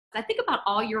I think about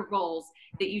all your roles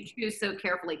that you choose so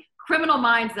carefully. Criminal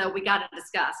Minds, though, we got to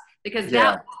discuss because that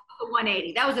Yeah. was a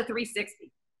 180. That was a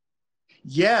 360.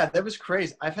 Yeah, that was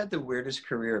crazy. I've had the weirdest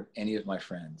career of any of my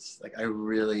friends. Like I've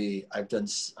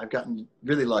gotten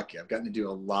really lucky. I've gotten to do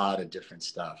a lot of different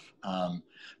stuff.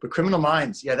 But Criminal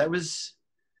Minds, yeah, it was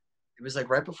like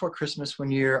right before Christmas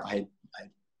one year. I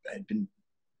hadn't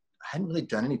really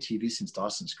done any TV since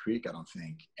Dawson's Creek, I don't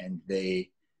think. And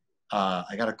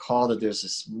I got a call that there's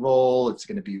this role. It's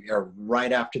going to be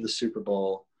right after the Super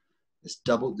Bowl. This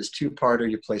two-parter.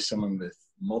 You play someone with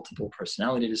multiple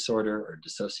personality disorder or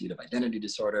dissociative identity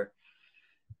disorder.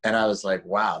 And I was like,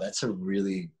 wow, that's a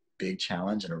really big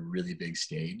challenge and a really big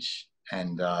stage.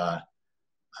 And I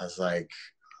was like,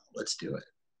 let's do it.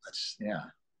 Yeah.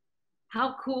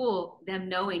 How cool them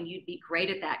knowing you'd be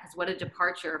great at that, because what a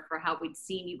departure for how we'd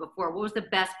seen you before. What was the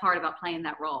best part about playing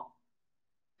that role?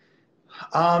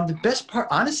 The best part,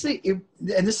 honestly,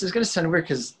 and this is going to sound weird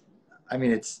because, I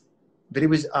mean, but it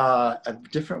was a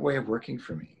different way of working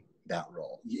for me, that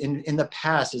role. In the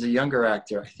past, as a younger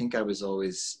actor, I think I was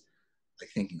always like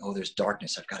thinking, oh, there's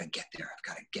darkness. I've got to get there. I've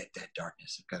got to get that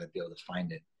darkness. I've got to be able to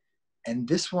find it. And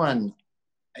this one,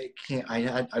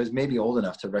 I was maybe old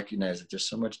enough to recognize that there's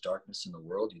so much darkness in the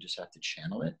world, you just have to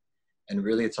channel it. And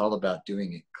really, it's all about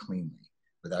doing it cleanly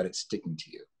without it sticking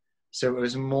to you. So it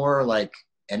was more like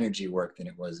energy work than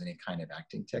it was any kind of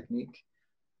acting technique.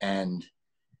 And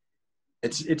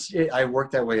I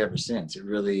worked that way ever since. It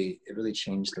really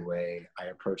changed the way I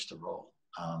approached the role.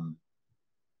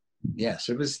 Yeah,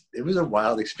 so it was a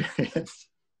wild experience.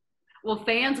 Well,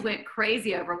 fans went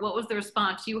crazy over. What was the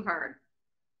response you heard?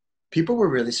 People were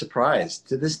really surprised.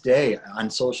 To this day on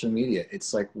social media,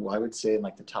 it's like, well, I would say in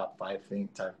like the top five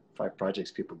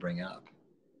projects people bring up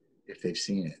if they've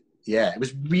seen it. Yeah, it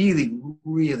was really,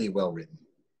 really well written.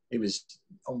 It was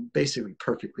basically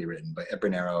perfectly written by Ed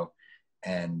Bernero.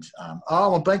 And, I'm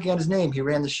blanking on his name. He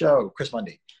ran the show, Chris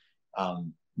Mundy,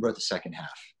 wrote the second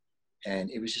half. And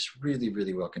it was just really,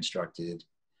 really well constructed.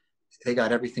 They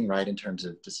got everything right in terms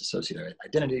of dissociative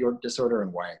identity disorder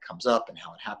and why it comes up and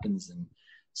how it happens. And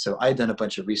so I had done a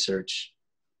bunch of research,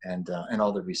 and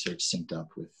all the research synced up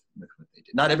with what they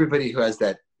did. Not everybody who has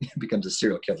that becomes a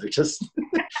serial killer, just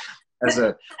as a...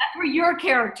 That's where your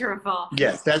character evolved.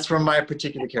 Yes, that's from my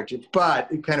particular character, but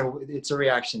it's a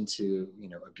reaction to,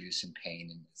 abuse and pain.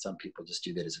 And some people just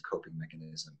do that as a coping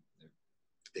mechanism.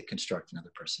 They construct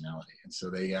another personality. And so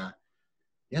they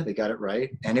got it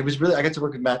right. And it was really, I got to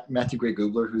work with Matthew Gray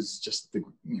Gubler, who's just the,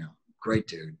 great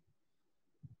dude.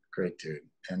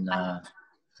 And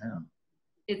yeah.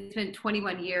 It's been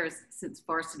 21 years since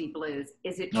Varsity Blues.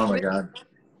 Is it true? Oh my God.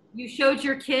 You showed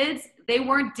your kids, they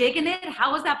weren't digging it?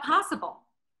 How was that possible?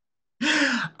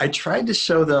 I tried to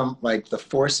show them like the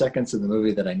 4 seconds of the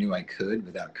movie that I knew I could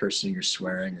without cursing or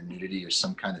swearing or nudity or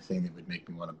some kind of thing that would make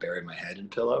me want to bury my head in a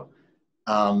pillow.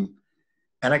 And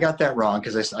I got that wrong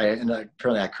because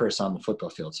apparently I curse on the football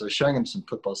field. So I was showing him some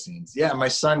football scenes. Yeah, my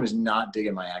son was not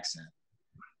digging my accent.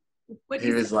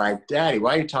 He was like, Daddy,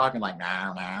 why are you talking like,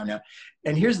 no.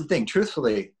 And here's the thing,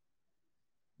 truthfully,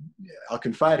 I'll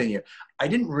confide in you. I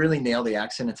didn't really nail the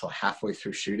accent until halfway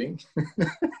through shooting.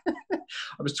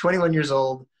 I was 21 years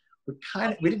old. We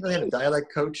didn't really have a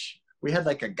dialect coach. We had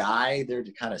like a guy there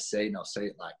to kind of say, no, say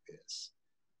it like this.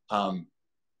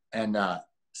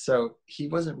 So he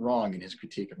wasn't wrong in his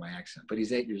critique of my accent, but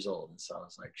he's 8 years old. And so I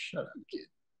was like, shut up, kid.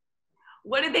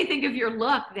 What did they think of your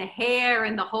look, the hair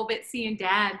and the whole bit seeing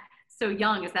Dad so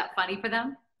young? Is that funny for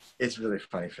them? It's really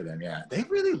funny for them, yeah. They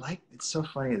really it's so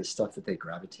funny, the stuff that they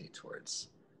gravitate towards,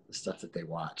 the stuff that they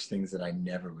watch, things that I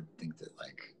never would think that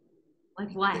like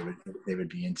what? They would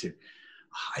be into.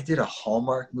 I did a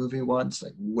Hallmark movie once,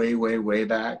 like way, way, way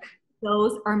back.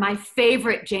 Those are my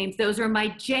favorite, James. Those are my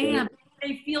jam.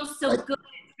 They feel so good.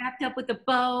 Wrapped up with a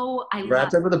bow.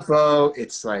 Wrapped up with a bow.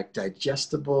 It's like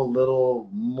digestible little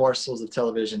morsels of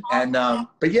television. And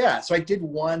but yeah, so I did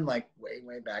one like way,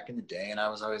 way back in the day, and I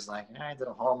was always like, I did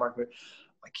a Hallmark movie.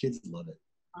 My kids love it.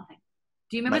 Okay.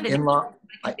 Do you remember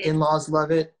my in-laws love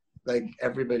it. Like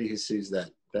everybody who sees that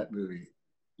movie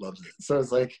loves it. So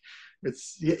it's like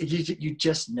you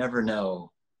just never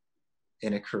know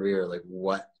in a career like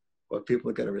what people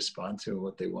are going to respond to and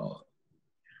what they won't.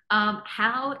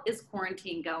 How is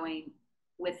quarantine going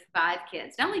with 5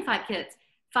 kids? Not only 5 kids,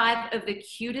 5 of the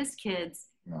cutest kids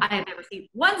I have ever seen.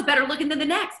 One's better looking than the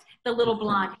next. The little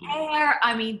blonde hair.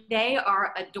 I mean, they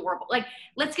are adorable. Like,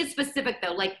 let's get specific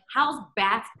though. Like, how's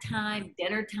bath time,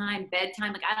 dinner time,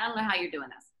 bedtime? Like, I don't know how you're doing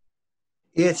this.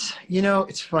 It's,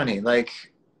 it's funny. Like,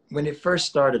 when it first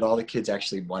started, all the kids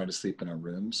actually wanted to sleep in a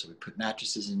room. So we put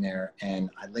mattresses in there, and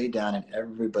I laid down, and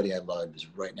everybody I loved was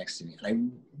right next to me.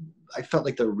 And I felt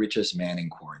like the richest man in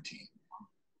quarantine.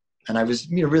 And I was,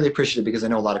 really appreciative, because I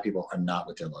know a lot of people are not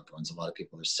with their loved ones. A lot of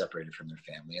people are separated from their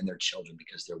family and their children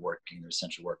because they're working, they're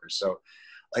essential workers. So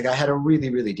like I had a really,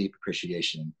 really deep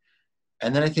appreciation.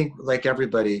 And then I think, like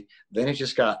everybody, then it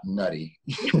just got nutty.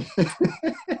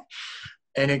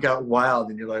 And it got wild,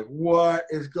 and you're like, what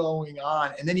is going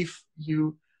on? And then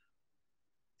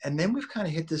and then we've kind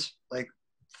of hit this like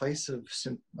place of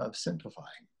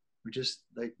simplifying. We're just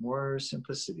like more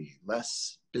simplicity,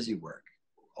 less busy work,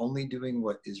 only doing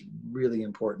what is really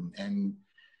important, and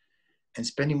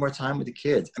spending more time with the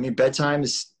kids. I mean, bedtime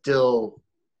is still,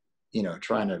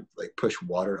 trying to like push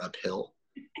water uphill.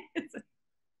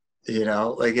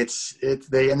 Like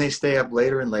they stay up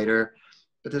later and later,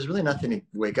 but there's really nothing to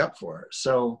wake up for.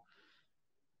 So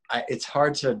it's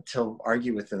hard to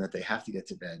argue with them that they have to get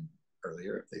to bed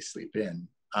earlier if they sleep in.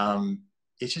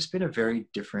 It's just been a very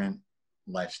different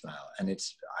lifestyle. And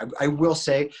I will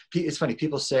say, it's funny,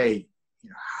 people say,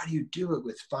 how do you do it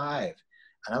with 5?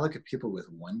 And I look at people with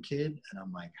 1 kid, and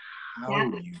I'm like, how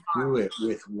do you do it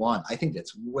with 1? I think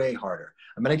that's way harder.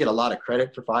 I'm going to get a lot of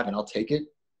credit for 5, and I'll take it,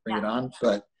 bring it on.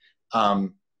 But I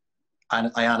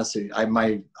honestly,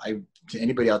 to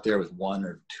anybody out there with 1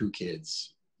 or 2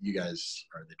 kids, you guys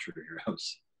are the true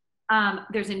heroes.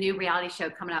 There's a new reality show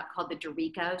coming out called The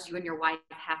Doricos. You and your wife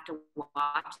have to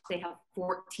watch. They have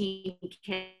 14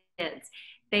 kids.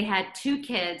 They had 2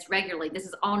 kids regularly. This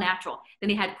is all natural. Then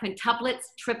they had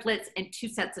quintuplets, triplets, and 2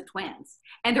 sets of twins.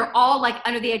 And they're all like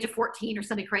under the age of 14 or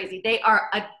something crazy. They are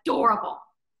adorable.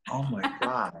 Oh my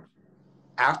God.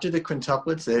 After the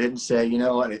quintuplets, they didn't say, you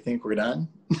know what, I think we're done?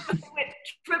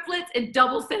 Triplets and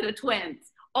double set of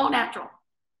twins. All natural.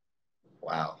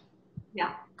 Wow.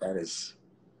 Yeah. That is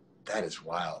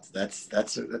wild. That's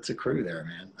a crew there,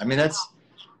 man. I mean,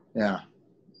 yeah.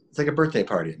 It's like a birthday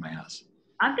party at my house.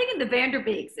 I'm thinking the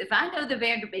Vanderbeeks. If I know the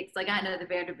Vanderbeeks like I know the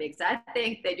Vanderbeeks, I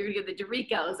think that you're going to give the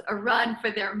Doricos a run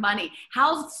for their money.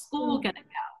 How's school going to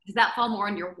go? Does that fall more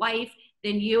on your wife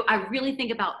than you? I really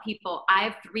think about people. I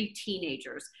have 3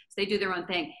 teenagers, so they do their own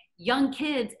thing. Young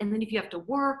kids, and then if you have to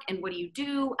work, and what do you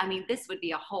do? I mean, this would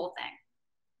be a whole thing.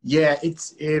 Yeah,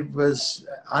 it was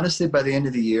honestly, by the end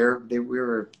of the year, we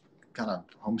were kind of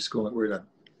homeschooling. We were at a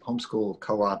homeschool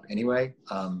co-op anyway.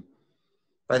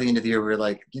 By the end of the year, we were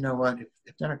like, you know what?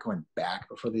 If they're not going back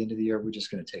before the end of the year, we're just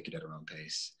going to take it at our own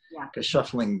pace. Yeah. Because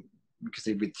shuffling, because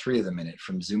they read 3 of them in it,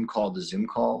 from Zoom call to Zoom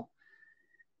call,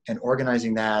 and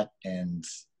organizing that, and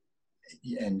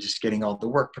just getting all the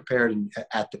work prepared and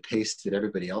at the pace that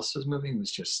everybody else was moving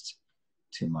was just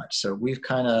too much. So we've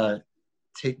kind of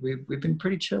we've been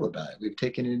pretty chill about it. We've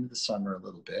taken it into the summer a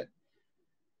little bit,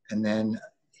 and then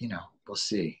we'll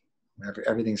see.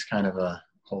 Everything's kind of a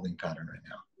holding pattern right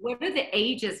now. What are the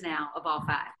ages now of all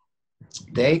 5?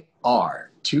 They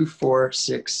are 2, 4,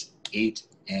 6, 8,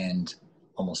 and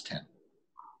almost 10. Oh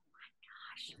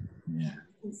my gosh.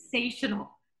 Yeah.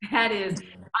 Sensational. That is.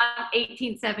 I'm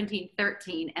 18, 17,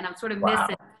 13, and I'm sort of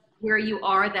missing where you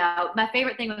are, though. My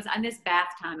favorite thing was I miss bath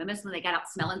time. I miss when they got out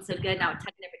smelling so good. Now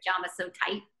tucking their pajamas so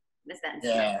tight. I miss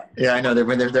that. Yeah, I know.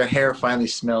 When their hair finally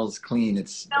smells clean,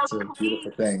 it's a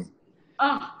beautiful thing.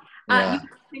 Oh,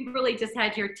 you really just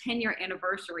had your 10-year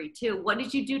anniversary too. What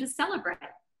did you do to celebrate?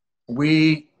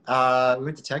 We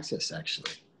went to Texas,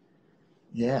 actually.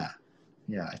 Yeah,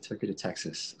 I took her to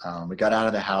Texas. We got out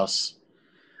of the house.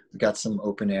 We got some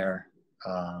open air.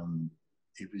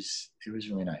 It was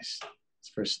really nice.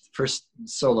 It's first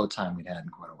solo time we'd had in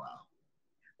quite a while.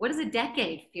 What does a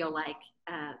decade feel like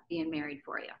being married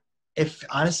for you?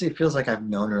 Honestly, it feels like I've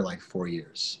known her like 4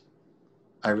 years.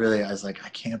 I was like, I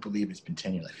can't believe it's been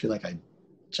 10 years. I feel like I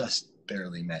just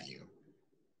barely met you.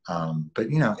 But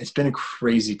it's been a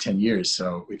crazy 10 years.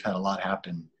 So we've had a lot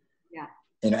happen. Yeah.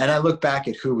 And I look back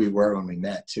at who we were when we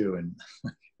met too. And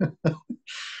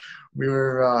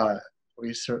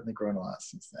we've certainly grown a lot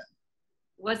since then.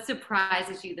 What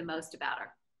surprises you the most about her?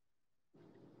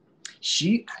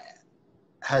 She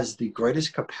has the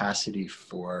greatest capacity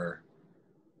for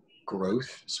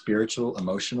growth, spiritual,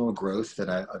 emotional growth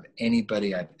of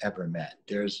anybody I've ever met.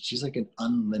 She's like an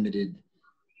unlimited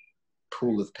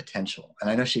pool of potential. And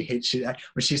I know when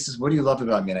she says, what do you love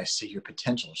about me? And I say, your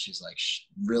potential. She's like,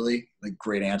 really? Like,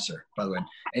 great answer. By the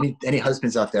way, any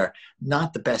husbands out there,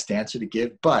 not the best answer to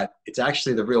give, but it's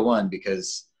actually the real one,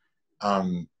 because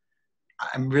I'm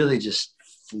really just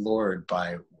floored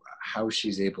by how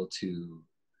she's able to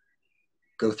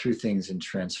go through things and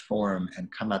transform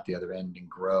and come out the other end and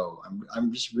grow.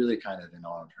 I'm just really kind of in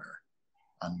awe of her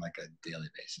on like a daily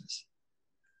basis.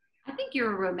 I think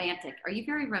you're a romantic. Are you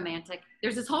very romantic?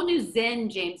 There's this whole new Zen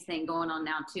James thing going on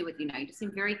now too with you now. You just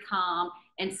seem very calm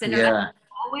and centered. I Yeah.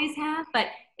 always have, but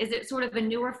is it sort of a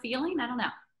newer feeling? I don't know.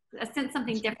 I sense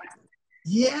something different.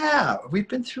 Yeah, we've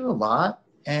been through a lot,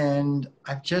 and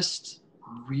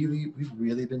we've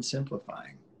really been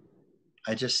simplifying.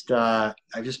 I've just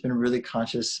been really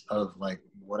conscious of like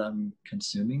what I'm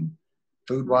consuming,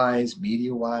 food wise,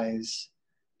 media wise.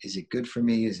 Is it good for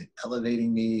me? Is it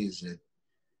elevating me? Is it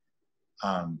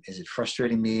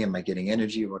frustrating me? Am I getting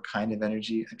energy? What kind of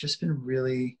energy? I've just been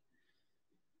really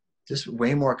just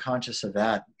way more conscious of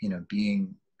that,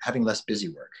 having less busy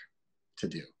work to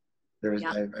do. I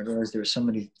realized there were so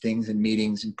many things and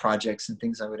meetings and projects and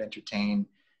things I would entertain.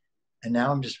 And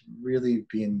now I'm just really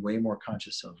being way more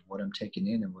conscious of what I'm taking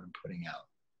in and what I'm putting out.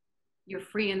 You're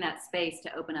free in that space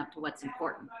to open up to what's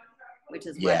important, which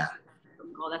is well,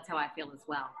 that's how I feel as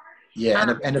well.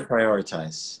 Yeah, and to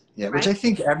prioritize. Yeah, right? Which I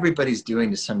think everybody's doing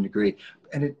to some degree.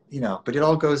 And but it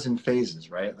all goes in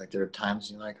phases, right? Like there are times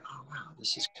you're like, oh wow,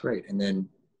 this is great. And then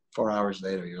 4 hours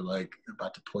later, you're like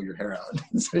about to pull your hair out.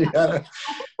 So you gotta.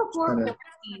 I think before quarantine,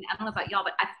 I don't know about y'all,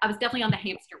 but I was definitely on the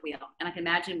hamster wheel. And I can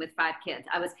imagine with 5 kids,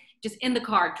 I was just in the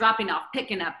car, dropping off,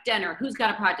 picking up dinner. Who's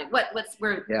got a project?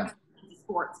 Where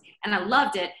sports. And I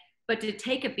loved it. But to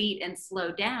take a beat and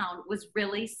slow down was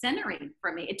really centering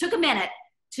for me. It took a minute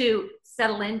to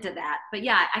settle into that. But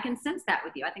yeah, I can sense that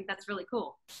with you. I think that's really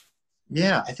cool.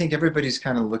 Yeah, I think everybody's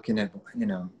kind of looking at,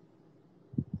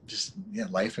 just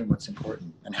life and what's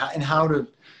important and how to,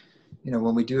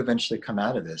 when we do eventually come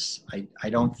out of this, I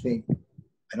don't think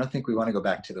we want to go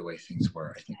back to the way things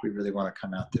were. I think we really want to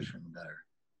come out different and better.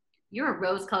 You're a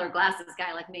rose-colored glasses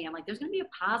guy like me. I'm like, there's going to be a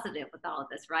positive with all of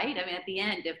this, right? I mean, at the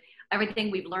end of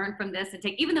everything we've learned from this and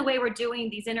even the way we're doing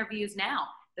these interviews now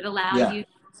that allow you to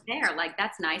there, like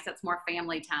that's nice. That's more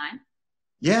family time.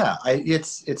 Yeah,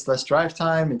 it's less drive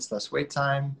time. It's less wait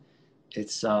time.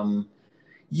 It's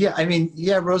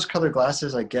rose-colored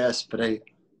glasses, I guess, but I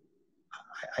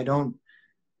don't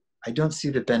see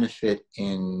the benefit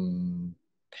in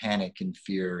panic and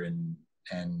fear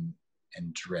and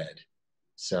dread.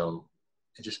 So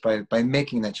just by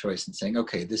making that choice and saying,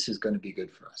 okay, this is going to be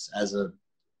good for us as a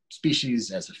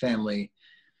species, as a family,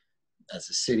 as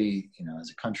a city, as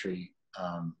a country.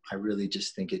 I really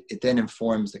just think it then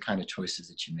informs the kind of choices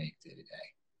that you make day to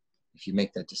day. If you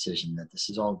make that decision that this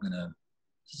is all gonna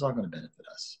benefit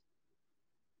us.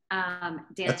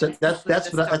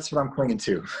 That's what I'm clinging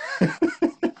to. I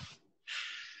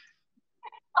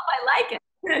like it.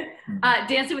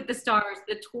 Dancing with the Stars,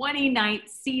 the 29th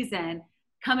season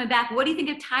coming back. What do you think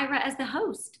of Tyra as the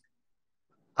host?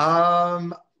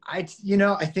 I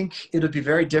think it'll be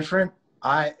very different.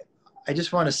 I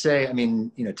just want to say,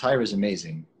 Tyra is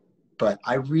amazing, but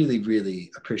I really,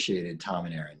 really appreciated Tom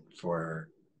and Erin for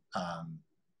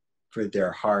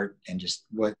their heart and just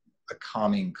what a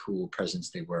calming, cool presence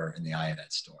they were in the eye of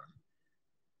that storm.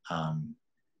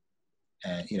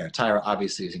 And Tyra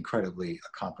obviously is incredibly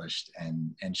accomplished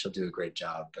and she'll do a great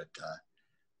job.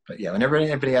 But yeah, whenever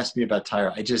anybody asks me about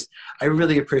Tyra, I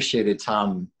really appreciated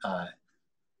Tom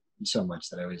so much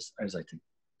that I always like to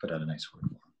put out a nice word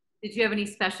for him. Did you have any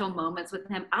special moments with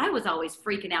him? I was always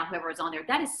freaking out whoever was on there.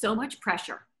 That is so much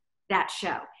pressure, that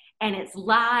show. And it's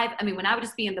live. I mean, when I would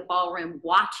just be in the ballroom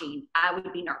watching, I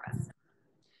would be nervous.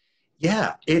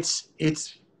 Yeah, it's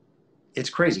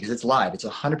crazy because it's live. It's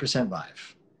 100%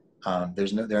 live.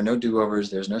 There are no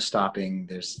do-overs. There's no stopping.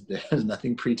 There's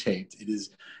nothing pre-taped. It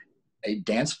is a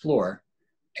dance floor,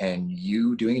 and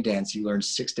you doing a dance you learned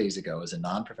 6 days ago as a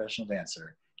non-professional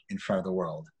dancer in front of the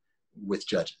world with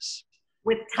judges.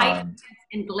 With tight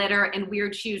and glitter and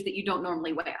weird shoes that you don't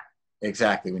normally wear.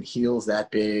 Exactly, when heels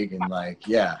that big and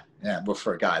well,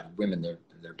 for a guy, women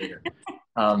they're bigger.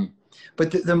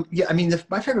 But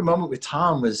my favorite moment with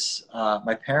Tom was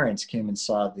my parents came and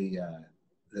saw the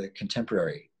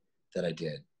contemporary that I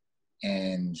did,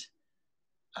 and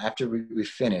after we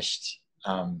finished,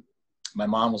 my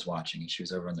mom was watching and she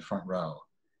was over in the front row,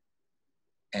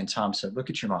 and Tom said, "Look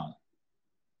at your mom."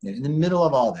 In the middle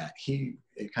of all that, he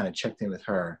kind of checked in with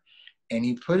her, and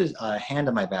he put his hand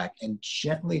on my back and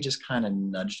gently just kind of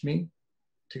nudged me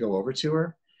to go over to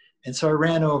her. And so I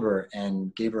ran over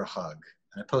and gave her a hug.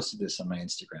 And I posted this on my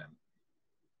Instagram.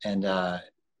 And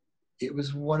it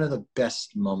was one of the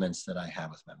best moments that I have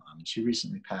with my mom. And she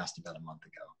recently passed about a month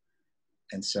ago.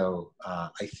 And so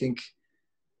I think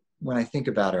when I think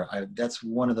about her, that's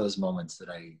one of those moments that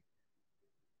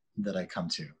I come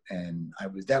to. And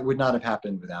that would not have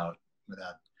happened without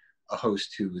a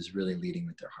host who was really leading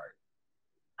with their heart.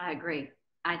 I agree.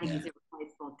 I think he's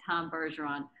irreplaceable. Tom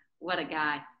Bergeron, what a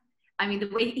guy. I mean, the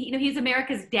way he's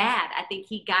America's dad. I think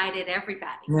he guided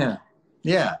everybody. Yeah,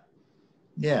 yeah,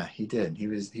 yeah. He did. He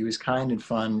was kind and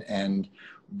fun and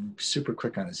super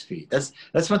quick on his feet.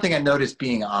 That's one thing I noticed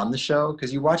being on the show,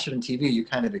 because you watch it on TV, you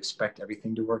kind of expect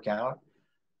everything to work out,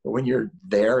 but when you're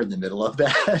there in the middle of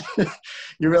that,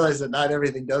 you realize that not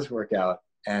everything does work out,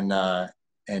 and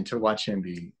to watch him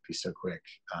be so quick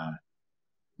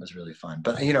was really fun.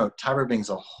 But Tyra brings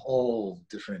a whole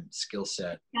different skill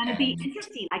set. It's gonna be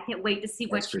interesting. I can't wait to see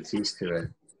what expertise to it.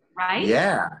 Right?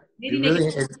 Yeah. Maybe make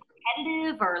it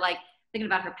competitive, or like thinking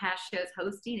about her past shows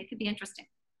hosting. It could be interesting.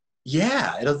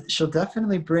 Yeah, she'll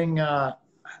definitely bring I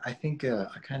think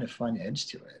a kind of fun edge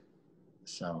to it.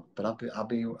 So, but I'll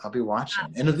be watching,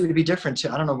 and it'll be different too.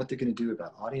 I don't know what they're going to do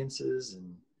about audiences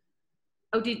and.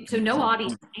 So no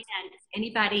audience, and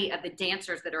anybody of the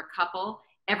dancers that are a couple,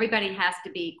 everybody has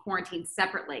to be quarantined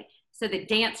separately. So the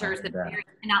dancers that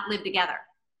cannot live together.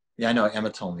 Yeah, I know. Emma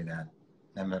told me that.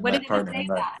 What did you say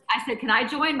about it? I said, "Can I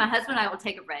join? My husband and I will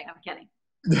take a break." I'm kidding.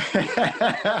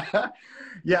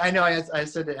 Yeah, I know. I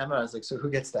said to Emma, I was like, "So who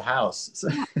gets the house?" So,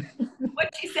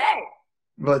 what'd she say?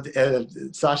 Well,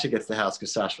 Sasha gets the house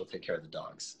because Sasha will take care of the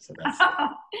dogs. So that's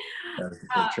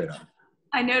the trade-off.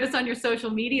 I noticed on your social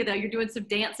media, though, you're doing some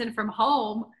dancing from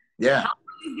home. Yeah. How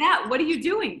is that? What are you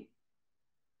doing?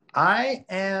 I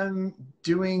am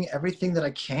doing everything that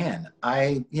I can.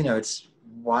 It's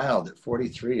wild. At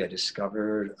 43, I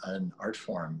discovered an art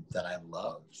form that I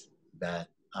loved, that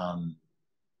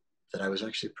I was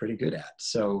actually pretty good at.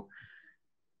 So,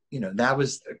 that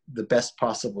was the best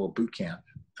possible boot camp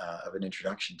of an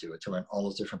introduction to it, to learn all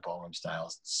those different ballroom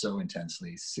styles so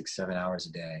intensely, 6-7 hours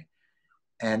a day.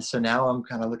 And so now I'm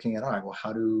kind of looking at, all right, well,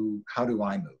 how do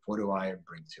I move? What do I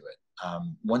bring to it?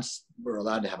 Once we're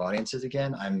allowed to have audiences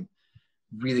again, I'm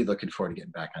really looking forward to getting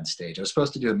back on stage. I was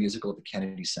supposed to do a musical at the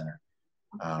Kennedy Center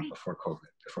before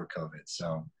COVID.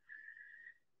 So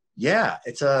yeah,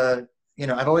 it's I've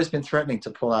always been threatening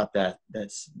to pull out that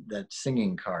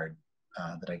singing card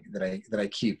that I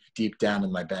keep deep down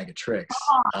in my bag of tricks.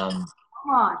 Come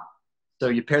on. So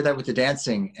you pair that with the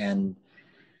dancing, and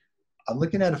I'm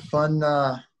looking at a fun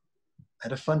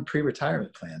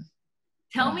pre-retirement plan.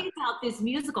 Tell me about this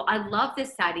musical. I love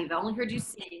this side of you. I've only heard you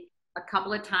sing a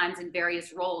couple of times in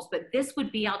various roles, but this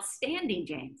would be outstanding,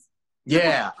 James.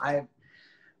 Yeah, I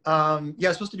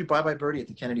was supposed to do Bye Bye Birdie at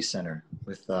the Kennedy Center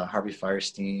with Harvey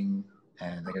Fierstein,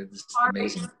 and they got this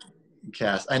amazing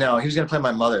cast. I know, he was going to play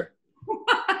my mother.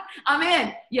 I'm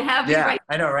in. You have me right.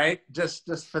 I know, right? Just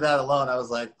for that alone, I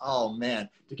was like, oh man,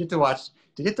 to get to watch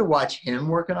him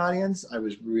work an audience, I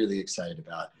was really excited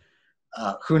about.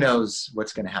 Who knows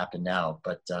what's going to happen now,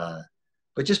 but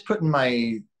just putting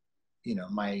my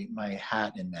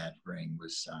hat in that ring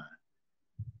was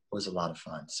a lot of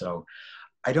fun. So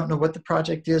I don't know what the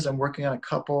project is. I'm working on a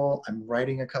couple. I'm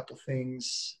writing a couple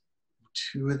things.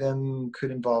 2 of them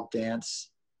could involve dance.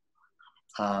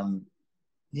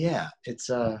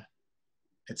 It's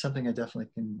something I definitely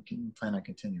can plan on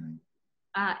continuing.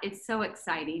 It's so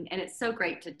exciting, and it's so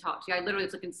great to talk to you. I literally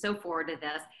was looking so forward to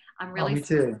this. I'm really me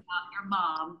too. about your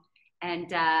mom, and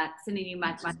sending you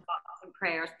my thoughts and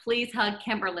prayers. Please hug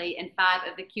Kimberly and 5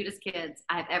 of the cutest kids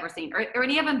I've ever seen. Are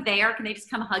any of them there? Can they just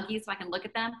come hug you so I can look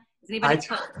at them? Is anybody?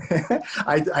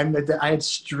 I had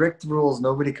strict rules.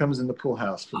 Nobody comes in the pool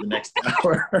house for the next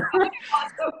hour.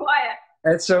 So quiet.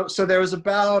 And so there was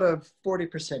about a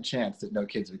 40% chance that no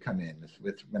kids would come in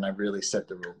when I really set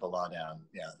the law down.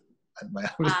 Yeah,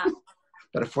 about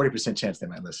a 40% chance they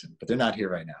might listen, but they're not here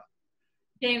right now.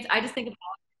 James, I just think about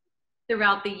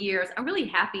throughout the years, I'm really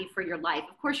happy for your life.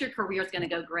 Of course, your career is going to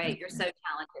go great. You're so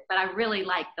talented, but I really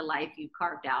like the life you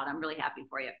carved out. I'm really happy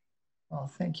for you. Oh,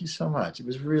 thank you so much. It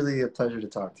was really a pleasure to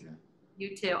talk to you.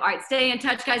 You too. All right, stay in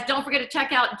touch, guys. Don't forget to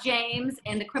check out James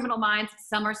and the Criminal Minds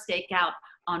Summer Stakeout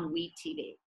on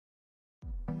WeTV.